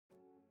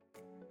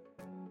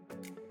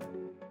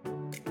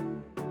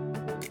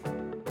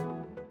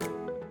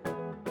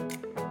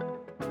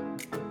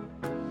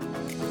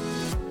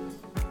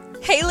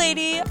Hey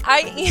lady,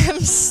 I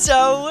am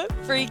so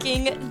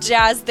freaking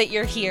jazzed that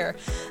you're here.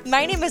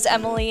 My name is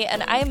Emily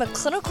and I am a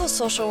clinical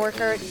social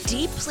worker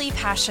deeply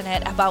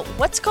passionate about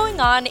what's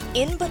going on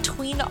in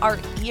between our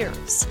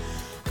ears.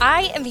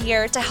 I am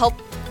here to help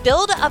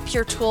build up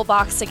your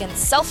toolbox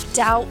against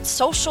self-doubt,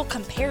 social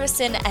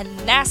comparison,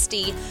 and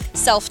nasty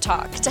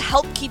self-talk to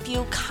help keep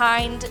you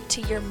kind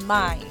to your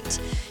mind.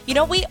 You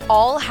know, we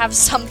all have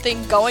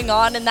something going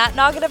on in that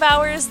noggin of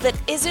ours that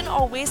isn't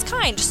always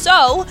kind.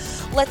 So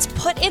let's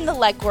put in the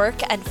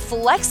legwork and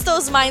flex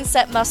those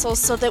mindset muscles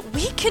so that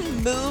we can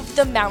move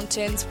the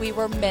mountains we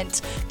were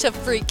meant to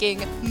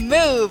freaking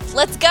move.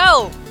 Let's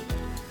go.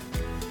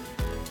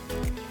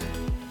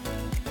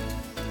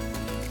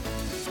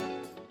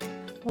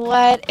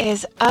 What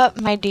is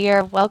up, my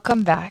dear?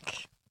 Welcome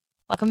back.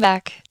 Welcome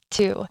back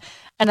to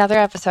another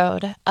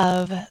episode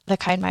of the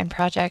Kind Mind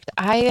Project.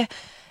 I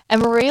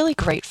am really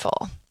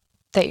grateful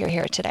that you're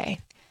here today,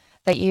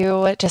 that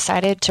you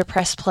decided to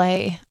press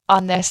play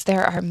on this.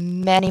 There are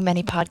many,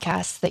 many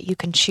podcasts that you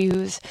can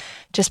choose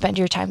to spend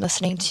your time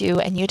listening to,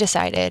 and you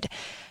decided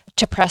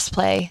to press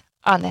play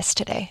on this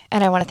today.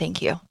 And I want to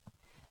thank you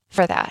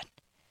for that.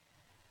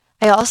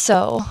 I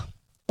also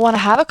want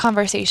to have a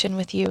conversation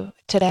with you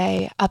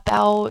today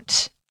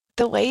about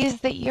the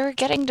ways that you're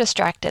getting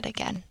distracted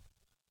again.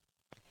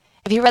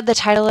 If you read the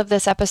title of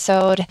this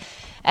episode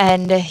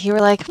and you were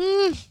like,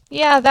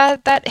 yeah,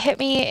 that hit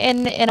me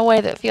in a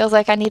way that feels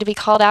like I need to be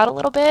called out a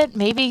little bit,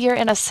 maybe you're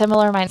in a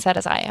similar mindset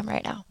as I am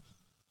right now.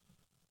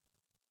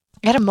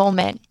 I had a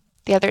moment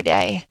the other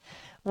day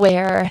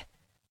where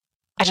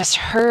I just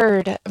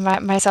heard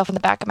myself in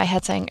the back of my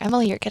head saying,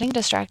 Emily, you're getting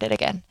distracted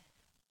again.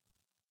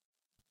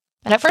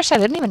 And at first, I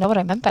didn't even know what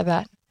I meant by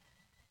that.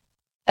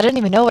 I didn't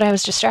even know what I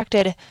was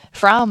distracted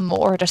from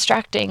or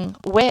distracting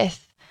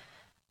with.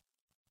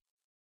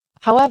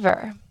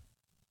 However,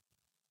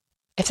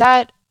 if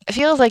that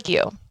feels like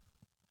you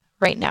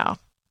right now,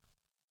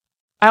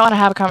 I want to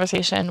have a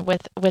conversation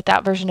with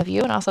that version of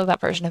you and also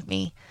that version of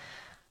me.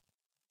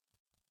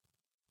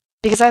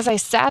 Because as I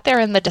sat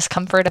there in the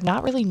discomfort of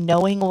not really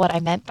knowing what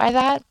I meant by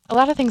that, a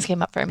lot of things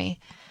came up for me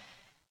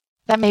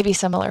that may be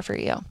similar for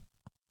you.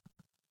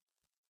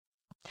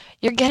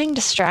 You're getting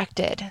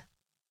distracted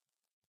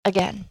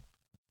again.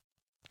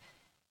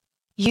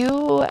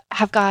 You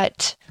have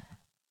got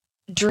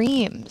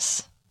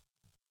dreams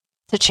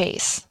to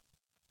chase,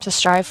 to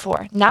strive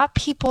for, not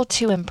people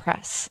to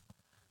impress.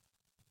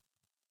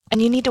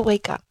 And you need to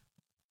wake up.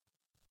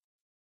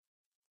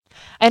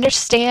 I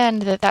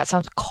understand that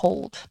sounds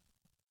cold,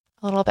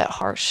 a little bit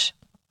harsh.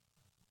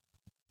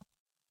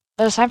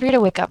 But it's time for you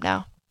to wake up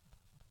now.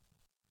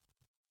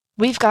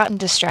 We've gotten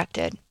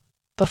distracted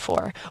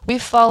before.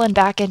 We've fallen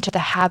back into the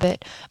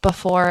habit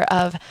before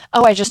of,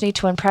 I just need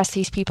to impress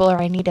these people,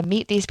 or I need to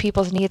meet these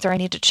people's needs, or I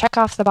need to check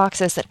off the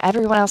boxes that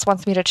everyone else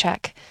wants me to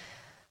check.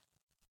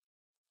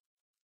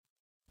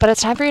 But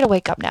it's time for you to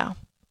wake up now.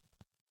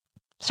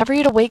 It's time for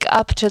you to wake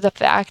up to the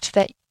fact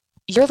that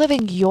you're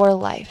living your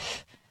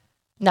life,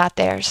 not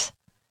theirs.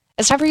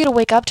 It's time for you to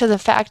wake up to the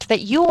fact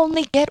that you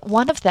only get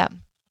one of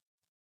them.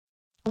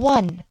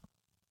 One.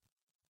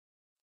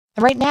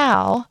 And right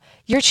now,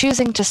 you're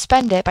choosing to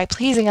spend it by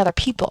pleasing other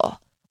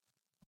people.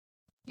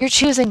 You're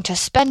choosing to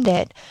spend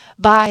it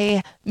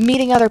by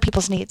meeting other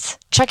people's needs,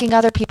 checking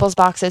other people's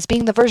boxes,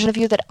 being the version of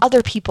you that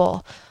other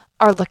people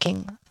are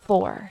looking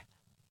for.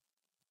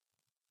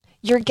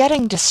 You're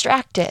getting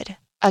distracted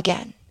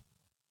again.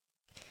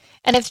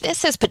 And if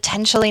this is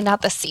potentially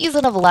not the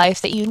season of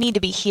life that you need to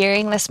be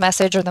hearing this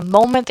message, or the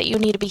moment that you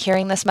need to be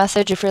hearing this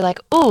message, if you're like,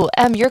 ooh,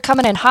 Em, you're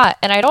coming in hot,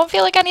 and I don't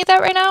feel like I need that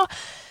right now,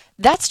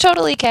 that's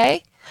totally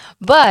okay.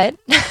 But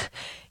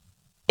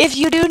if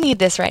you do need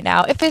this right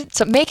now, if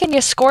it's making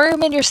you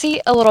squirm in your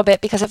seat a little bit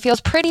because it feels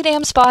pretty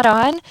damn spot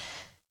on,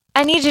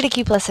 I need you to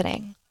keep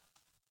listening.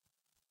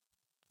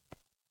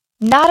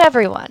 Not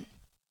everyone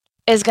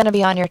is going to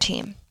be on your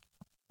team,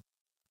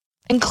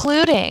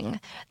 including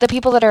the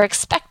people that are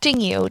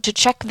expecting you to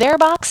check their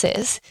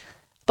boxes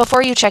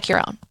before you check your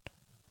own.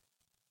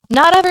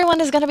 Not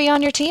everyone is going to be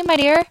on your team, my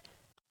dear.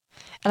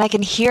 And I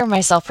can hear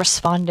myself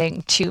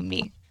responding to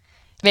me.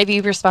 Maybe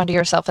you respond to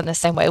yourself in the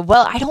same way.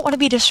 Well, I don't want to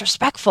be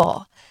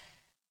disrespectful.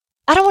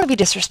 I don't want to be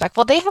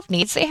disrespectful. They have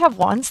needs. They have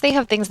wants. They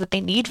have things that they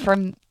need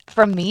from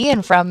me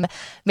and from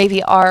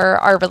maybe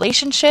our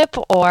relationship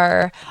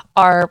or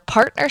our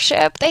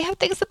partnership. They have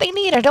things that they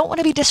need. I don't want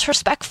to be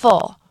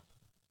disrespectful.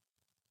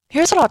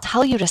 Here's what I'll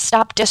tell you to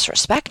stop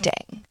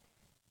disrespecting. I'm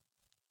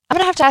going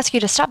to have to ask you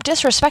to stop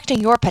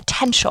disrespecting your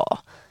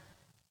potential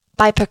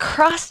by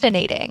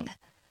procrastinating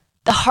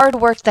the hard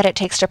work that it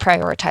takes to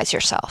prioritize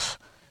yourself.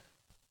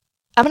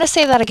 I'm going to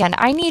say that again.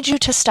 I need you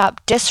to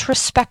stop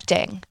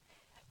disrespecting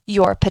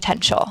your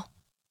potential.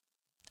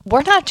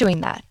 We're not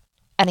doing that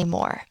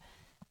anymore.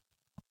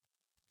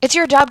 It's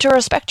your job to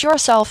respect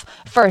yourself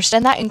first,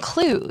 and that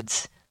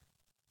includes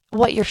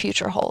what your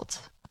future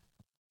holds.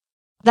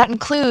 That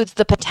includes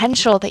the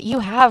potential that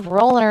you have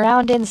rolling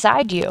around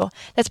inside you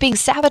that's being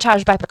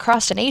sabotaged by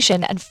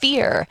procrastination and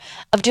fear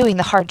of doing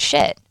the hard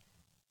shit.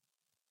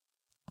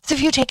 So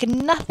if you take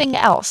nothing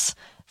else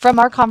from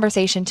our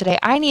conversation today,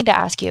 I need to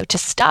ask you to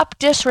stop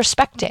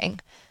disrespecting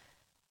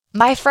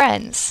my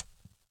friend's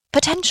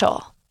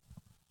potential.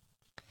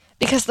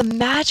 Because the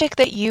magic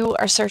that you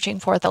are searching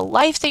for, the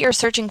life that you're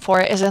searching for,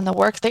 is in the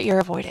work that you're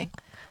avoiding.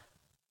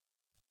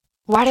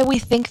 Why do we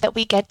think that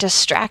we get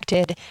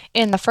distracted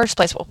in the first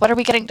place? Well, what are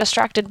we getting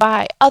distracted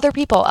by? Other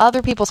people,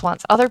 other people's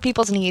wants, other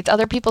people's needs,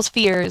 other people's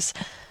fears,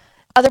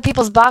 other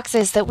people's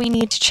boxes that we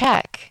need to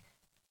check.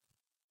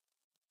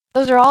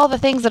 Those are all the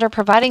things that are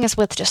providing us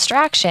with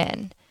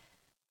distraction.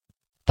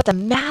 But the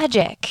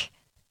magic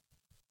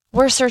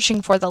we're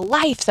searching for, the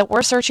life that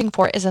we're searching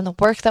for, is in the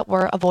work that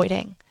we're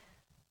avoiding.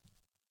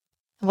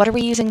 What are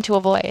we using to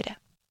avoid?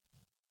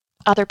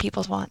 Other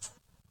people's wants.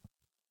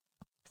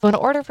 So in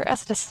order for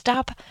us to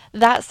stop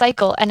that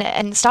cycle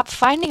and stop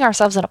finding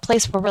ourselves in a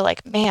place where we're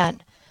like,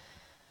 man,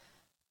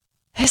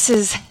 this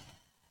is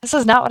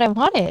not what I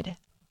wanted.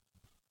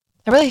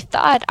 I really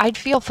thought I'd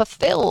feel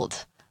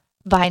fulfilled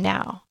by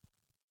now.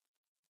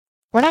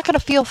 We're not going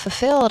to feel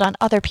fulfilled on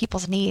other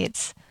people's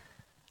needs.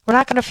 We're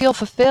not going to feel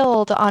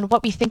fulfilled on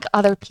what we think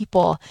other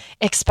people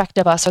expect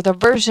of us, or the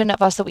version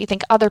of us that we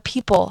think other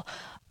people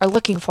are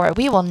looking for.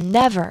 We will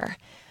never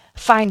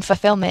find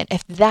fulfillment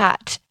if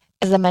that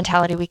is the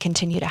mentality we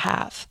continue to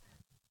have.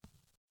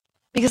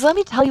 Because let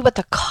me tell you what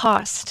the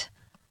cost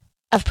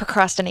of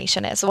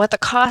procrastination is, what the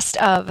cost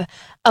of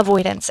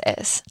avoidance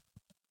is.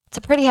 It's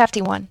a pretty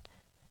hefty one.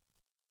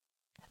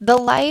 The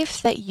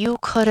life that you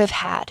could have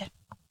had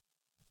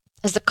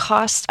is the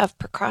cost of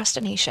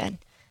procrastination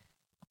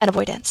and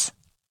avoidance.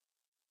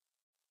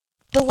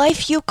 The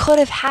life you could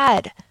have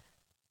had.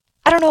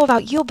 I don't know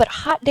about you, but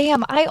hot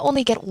damn, I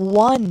only get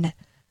one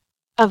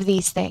of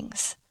these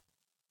things.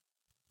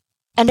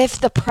 And if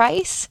the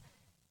price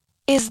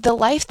is the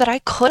life that I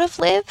could have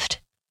lived,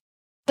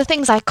 the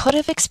things I could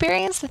have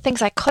experienced, the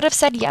things I could have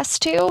said yes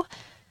to,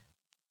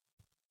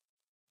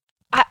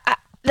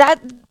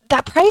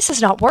 that price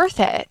is not worth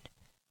it.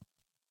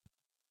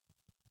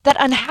 That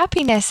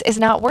unhappiness is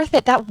not worth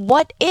it. That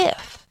what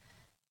if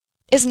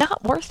is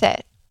not worth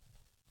it.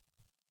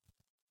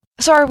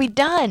 So are we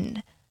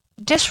done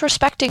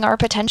disrespecting our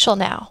potential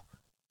now?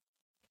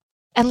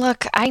 And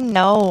look, I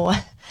know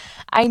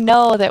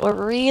that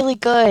we're really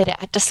good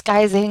at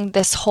disguising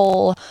this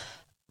whole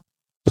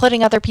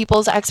putting other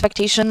people's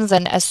expectations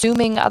and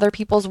assuming other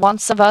people's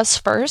wants of us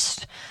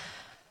first.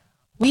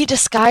 We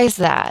disguise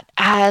that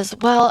as,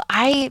 well,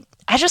 I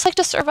just like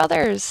to serve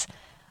others.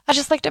 I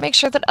just like to make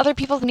sure that other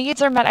people's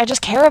needs are met. I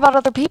just care about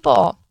other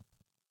people.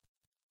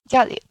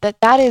 Yeah,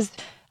 that is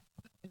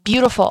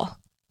beautiful.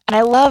 And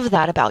I love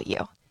that about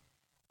you.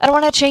 I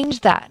don't want to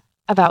change that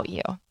about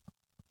you.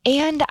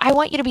 And I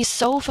want you to be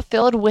so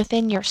fulfilled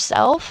within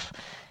yourself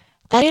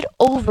that it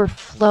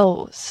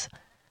overflows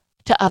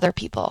to other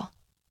people.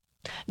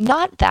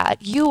 Not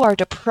that you are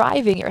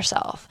depriving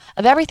yourself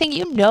of everything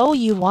you know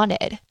you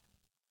wanted.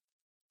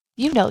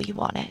 You know you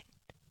want it.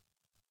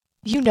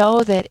 You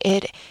know that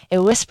it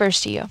whispers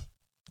to you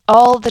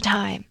all the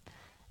time,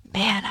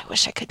 man, I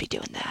wish I could be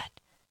doing that.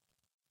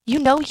 You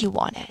know you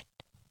want it.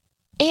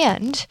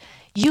 And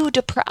you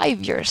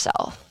deprive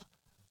yourself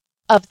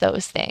of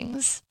those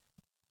things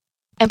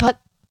and put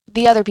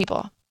the other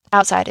people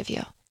outside of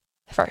you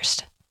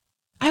first.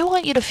 I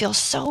want you to feel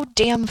so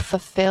damn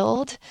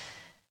fulfilled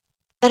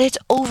that it's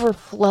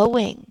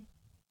overflowing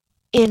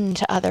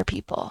into other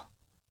people.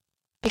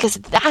 Because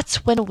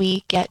that's when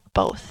we get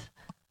both.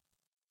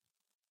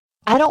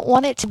 I don't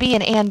want it to be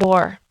an and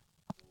or.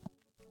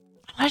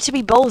 I want it to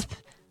be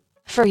both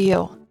for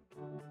you.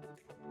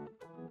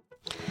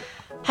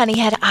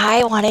 Honeyhead,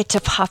 I wanted to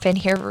pop in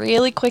here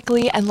really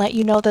quickly and let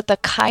you know that the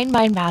Kind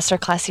Mind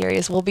Masterclass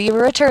series will be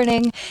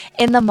returning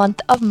in the month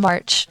of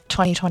March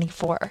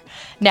 2024.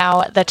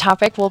 Now, the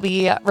topic will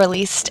be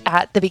released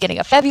at the beginning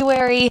of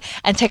February,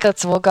 and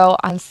tickets will go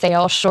on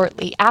sale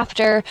shortly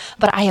after,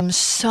 but I am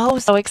so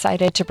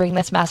excited to bring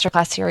this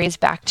Masterclass series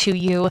back to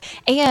you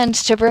and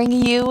to bring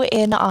you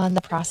in on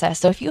the process.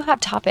 So if you have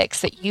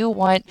topics that you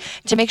want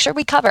to make sure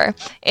we cover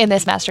in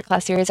this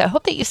Masterclass series, I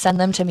hope that you send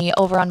them to me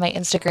over on my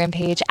Instagram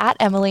page at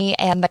Emily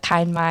and the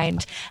Kind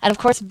Mind. And of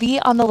course, be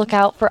on the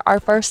lookout for our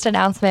first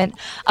announcement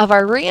of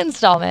our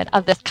reinstallment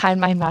of this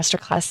Kind Mind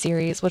Masterclass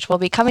series, which will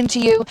be coming to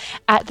you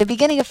at the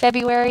beginning of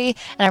February,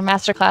 and our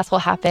masterclass will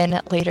happen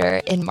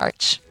later in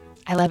March.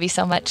 I love you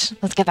so much.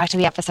 Let's get back to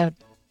the episode.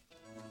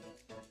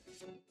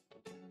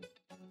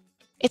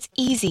 It's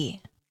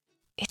easy.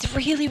 It's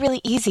really,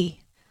 really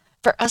easy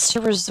for us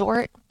to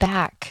resort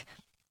back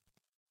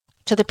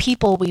to the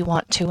people we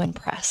want to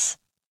impress.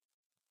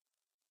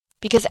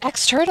 Because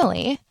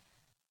externally,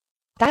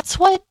 that's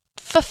what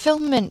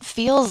fulfillment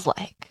feels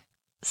like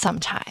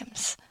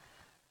sometimes.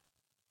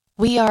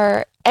 We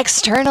are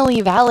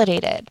externally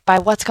validated by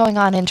what's going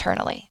on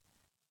internally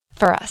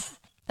for us.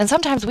 And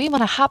sometimes we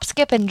want to hop,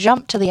 skip, and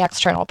jump to the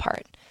external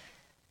part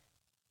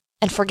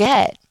and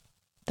forget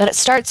that it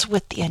starts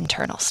with the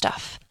internal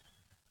stuff.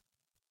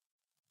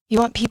 You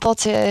want people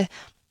to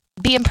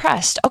be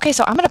impressed. Okay,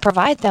 so I'm going to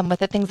provide them with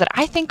the things that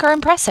I think are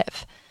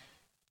impressive.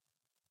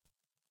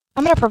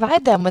 I'm going to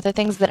provide them with the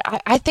things that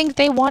I think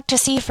they want to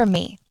see from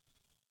me.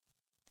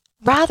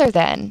 rather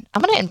than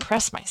I'm going to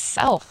impress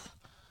myself.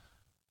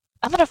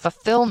 I'm going to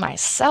fulfill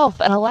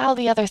myself and allow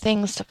the other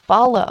things to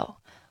follow.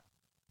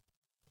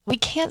 We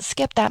can't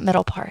skip that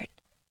middle part.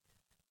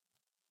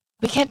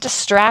 We can't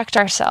distract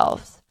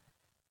ourselves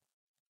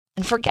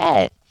and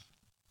forget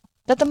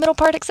that the middle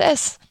part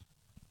exists.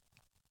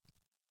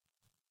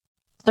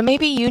 So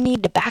maybe you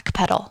need to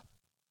backpedal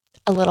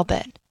a little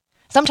bit.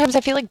 Sometimes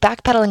I feel like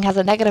backpedaling has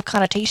a negative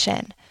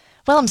connotation.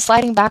 Well, I'm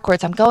sliding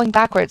backwards, I'm going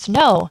backwards.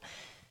 No,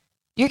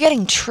 you're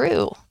getting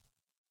true.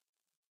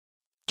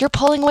 You're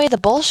pulling away the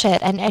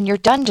bullshit and you're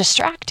done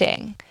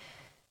distracting.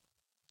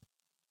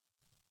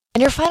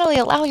 And you're finally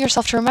allowing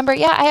yourself to remember,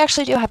 yeah, I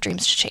actually do have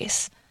dreams to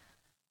chase.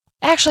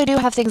 I actually do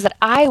have things that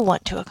I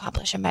want to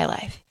accomplish in my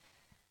life.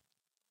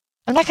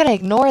 I'm not going to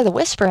ignore the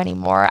whisper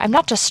anymore. I'm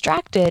not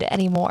distracted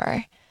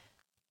anymore.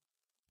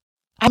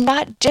 I'm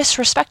not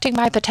disrespecting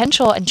my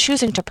potential and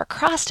choosing to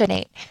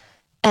procrastinate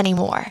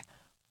anymore.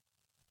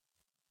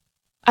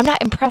 I'm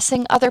not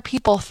impressing other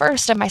people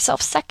first and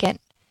myself second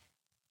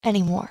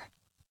anymore.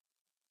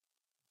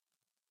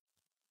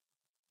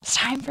 It's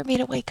time for me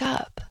to wake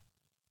up.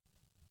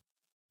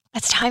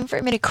 It's time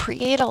for me to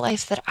create a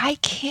life that I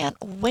can't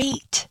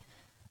wait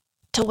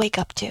to wake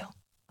up to.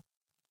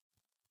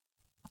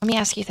 Let me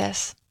ask you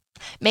this.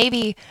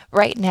 Maybe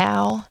right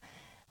now,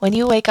 when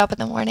you wake up in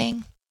the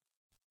morning,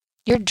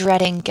 you're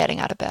dreading getting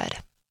out of bed.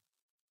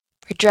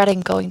 You're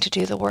dreading going to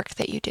do the work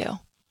that you do.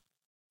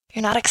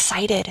 You're not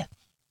excited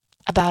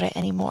about it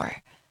anymore.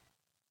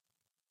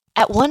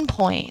 At one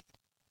point,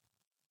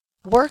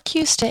 work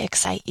used to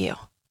excite you.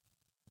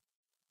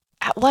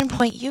 At one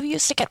point, you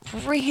used to get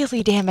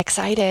really damn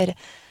excited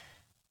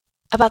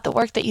about the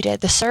work that you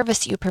did, the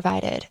service you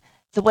provided,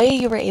 the way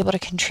you were able to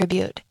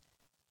contribute.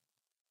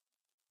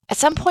 At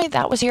some point,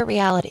 that was your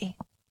reality.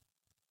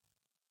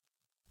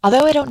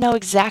 Although I don't know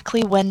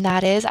exactly when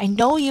that is, I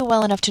know you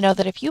well enough to know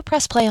that if you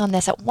press play on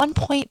this at one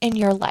point in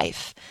your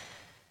life,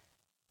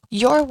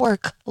 your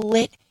work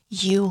lit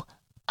you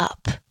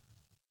up.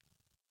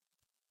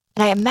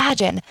 And I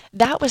imagine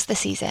that was the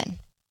season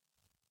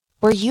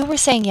where you were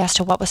saying yes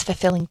to what was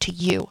fulfilling to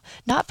you,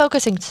 not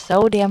focusing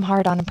so damn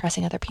hard on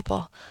impressing other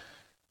people.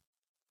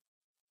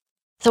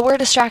 So we're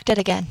distracted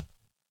again.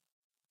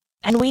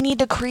 And we need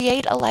to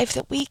create a life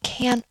that we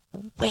can't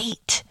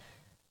wait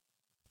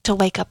to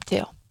wake up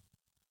to.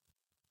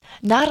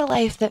 Not a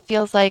life that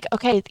feels like,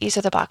 okay, these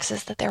are the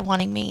boxes that they're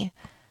wanting me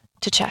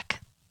to check.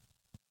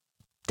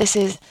 This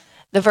is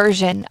the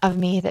version of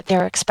me that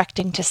they're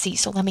expecting to see,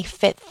 so let me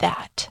fit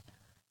that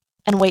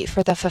and wait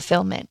for the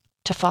fulfillment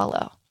to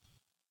follow.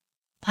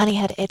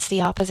 Honeyhead, it's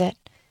the opposite.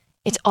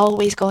 It's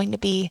always going to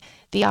be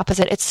the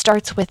opposite. It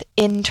starts with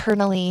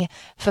internally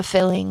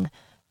fulfilling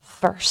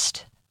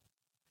first.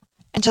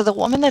 And to the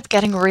woman that's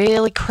getting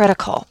really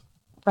critical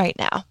right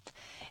now,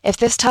 if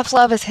this tough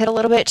love has hit a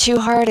little bit too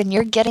hard and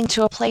you're getting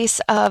to a place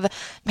of,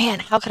 man,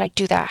 how could I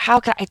do that?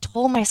 I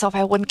told myself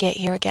I wouldn't get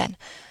here again.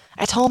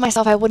 I told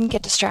myself I wouldn't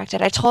get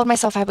distracted. I told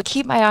myself I would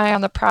keep my eye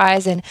on the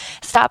prize and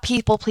stop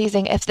people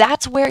pleasing. If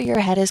that's where your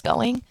head is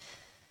going,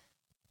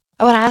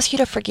 I want to ask you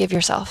to forgive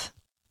yourself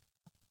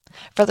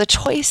for the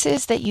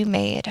choices that you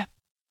made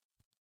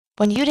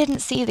when you didn't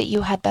see that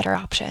you had better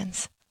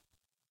options.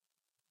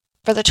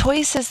 For the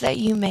choices that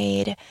you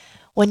made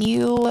when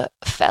you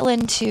fell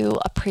into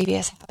a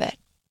previous habit.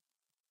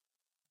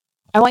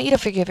 I want you to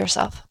forgive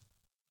yourself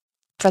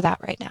for that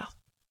right now.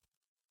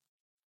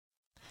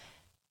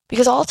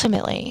 Because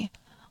ultimately,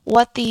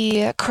 what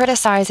the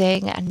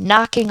criticizing and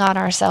knocking on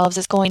ourselves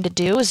is going to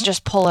do is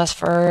just pull us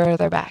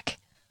further back.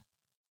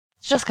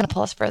 It's just going to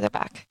pull us further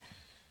back.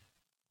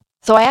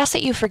 So I ask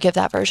that you forgive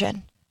that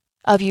version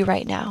of you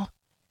right now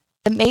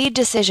that made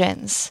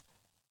decisions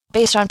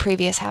based on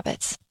previous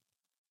habits.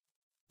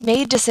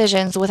 Made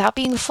decisions without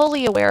being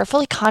fully aware,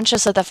 fully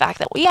conscious of the fact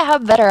that we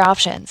have better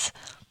options.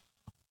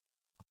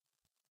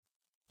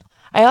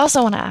 I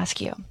also want to ask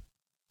you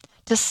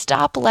to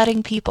stop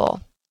letting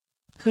people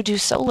who do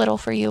so little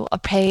for you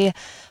play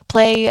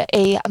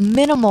a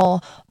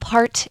minimal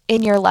part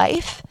in your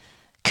life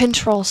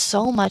control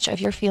so much of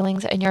your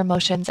feelings and your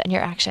emotions and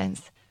your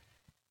actions.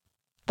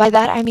 By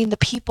that, I mean the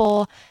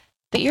people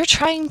that you're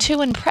trying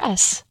to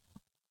impress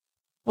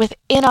with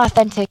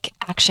inauthentic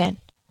action.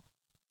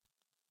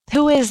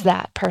 Who is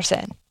that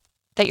person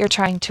that you're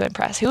trying to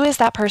impress? Who is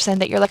that person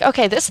that you're like,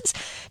 okay, this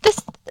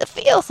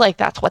feels like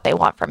that's what they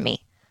want from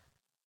me.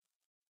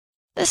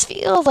 This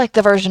feels like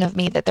the version of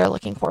me that they're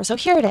looking for. So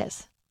here it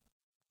is.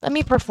 Let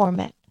me perform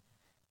it.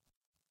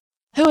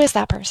 Who is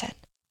that person?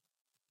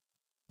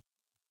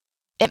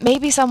 It may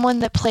be someone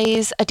that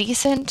plays a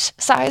decent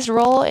sized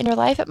role in your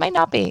life. It might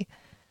not be.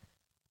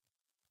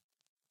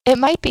 It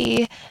might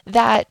be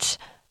that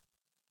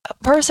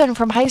person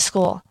from high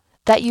school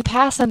that you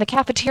pass in the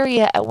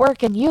cafeteria at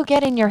work and you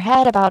get in your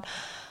head about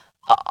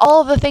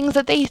all the things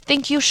that they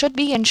think you should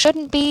be and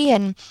shouldn't be,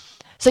 and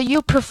so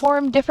you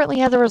perform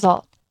differently as a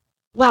result.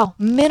 Wow,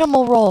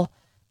 minimal role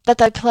that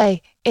they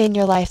play in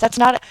your life. That's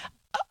not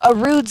a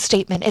rude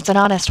statement, it's an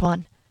honest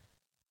one.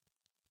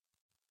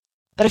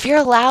 But if you're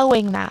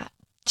allowing that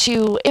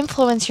to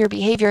influence your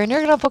behavior, and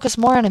you're going to focus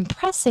more on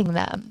impressing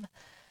them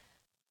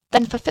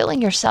than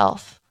fulfilling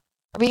yourself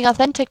or being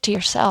authentic to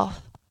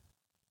yourself.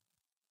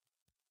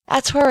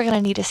 That's where we're going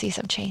to need to see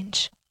some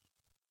change.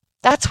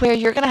 That's where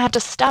you're going to have to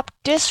stop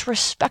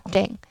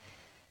disrespecting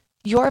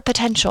your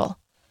potential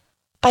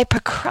by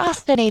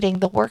procrastinating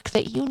the work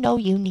that you know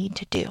you need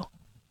to do.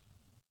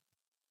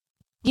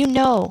 You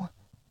know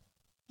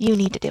you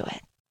need to do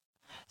it.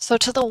 So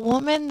to the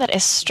woman that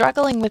is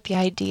struggling with the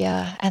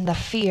idea and the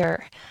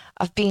fear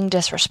of being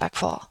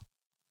disrespectful,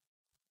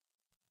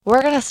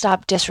 we're going to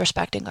stop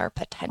disrespecting our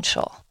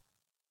potential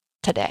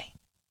today.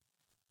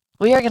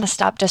 We are going to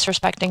stop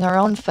disrespecting our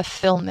own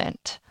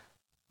fulfillment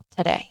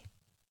today.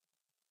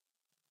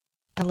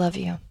 I love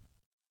you.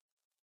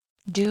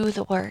 Do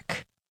the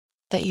work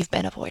that you've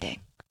been avoiding,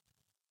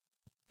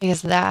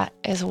 because that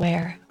is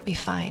where we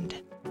find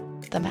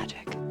the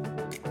magic.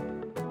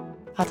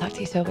 I'll talk to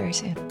you so very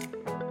soon.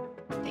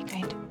 Stay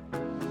kind.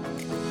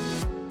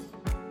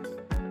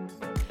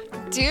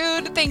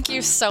 Dude, thank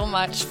you so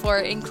much for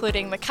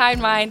including the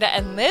kind mind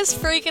and this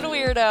freaking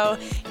weirdo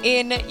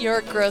in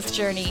your growth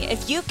journey.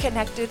 If you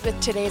connected with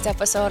today's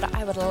episode,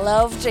 I would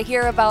love to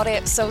hear about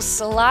it. So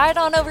slide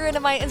on over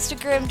into my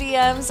Instagram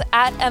DMs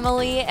at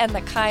Emily and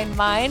the Kind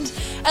Mind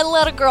and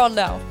let a girl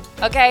know,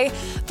 okay?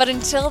 But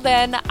until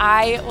then,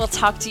 I will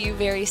talk to you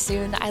very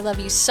soon. I love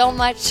you so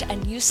much,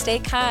 and you stay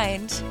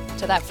kind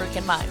to that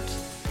freaking mind.